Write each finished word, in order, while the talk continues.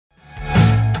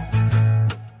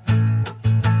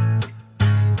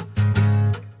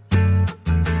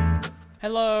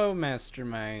Hello,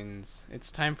 masterminds.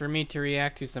 It's time for me to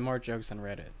react to some more jokes on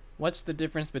Reddit. What's the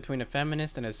difference between a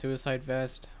feminist and a suicide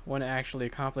vest? One actually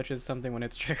accomplishes something when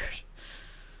it's triggered.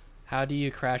 How do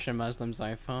you crash a Muslim's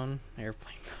iPhone?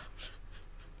 Airplane mode.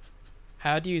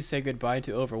 How do you say goodbye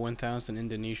to over 1,000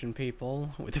 Indonesian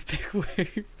people? With a big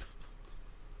wave.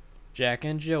 Jack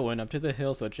and Jill went up to the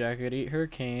hill so Jack could eat her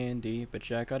candy, but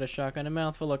Jack got a shock and a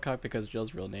mouthful of cock because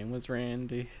Jill's real name was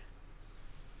Randy.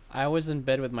 I was in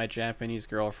bed with my Japanese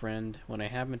girlfriend when I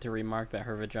happened to remark that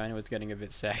her vagina was getting a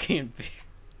bit saggy and big.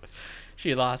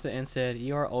 She lost it and said,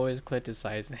 "You are always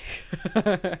criticizing."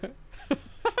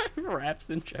 Raps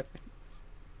in Japanese.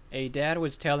 A dad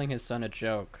was telling his son a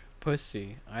joke.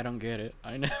 Pussy. I don't get it.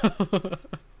 I know.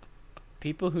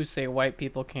 People who say white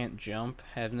people can't jump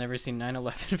have never seen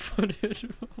 9/11 footage.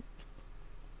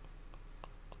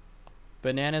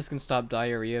 Bananas can stop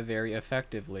diarrhea very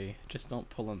effectively. Just don't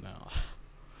pull them out.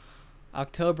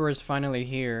 October is finally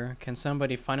here. Can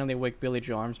somebody finally wake Billy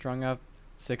Joe Armstrong up?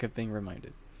 Sick of being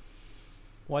reminded.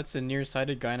 What's a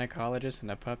nearsighted gynecologist and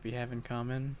a puppy have in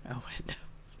common? A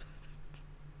windows.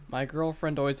 My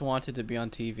girlfriend always wanted to be on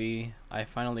TV. I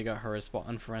finally got her a spot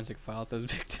on Forensic Files as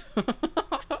victim.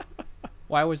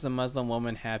 Why was the Muslim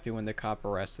woman happy when the cop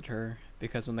arrested her?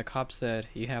 Because when the cop said,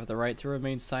 "You have the right to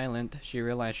remain silent," she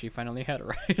realized she finally had a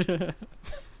right.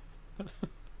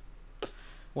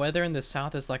 Weather in the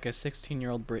South is like a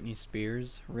 16-year-old Britney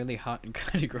Spears. Really hot and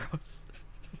kind of gross.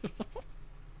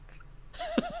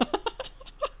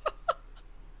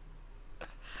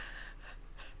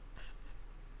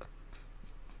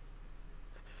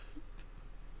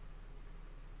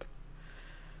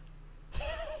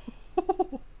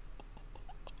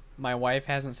 My wife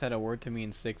hasn't said a word to me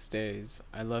in 6 days.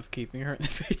 I love keeping her in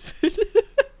the basement.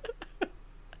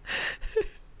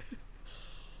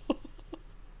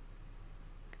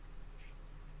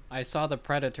 I saw The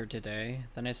Predator today,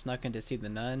 then I snuck in to see The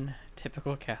Nun.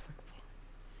 Typical Catholic boy.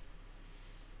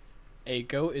 A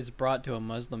goat is brought to a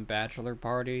Muslim bachelor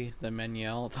party. The men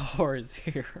yell, "The whore is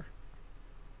here."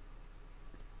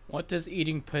 What does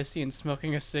eating pussy and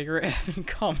smoking a cigarette have in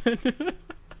common?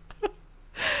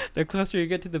 The closer you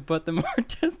get to the butt, the more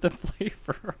intense the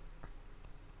flavor.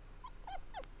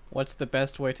 What's the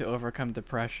best way to overcome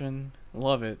depression?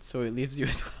 Love it, so it leaves you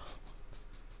as well.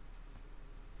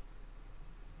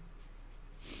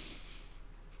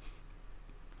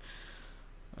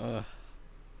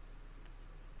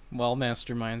 Well,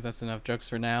 masterminds, that's enough jokes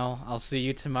for now. I'll see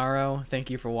you tomorrow. Thank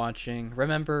you for watching.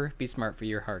 Remember, be smart for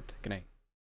your heart. Good night.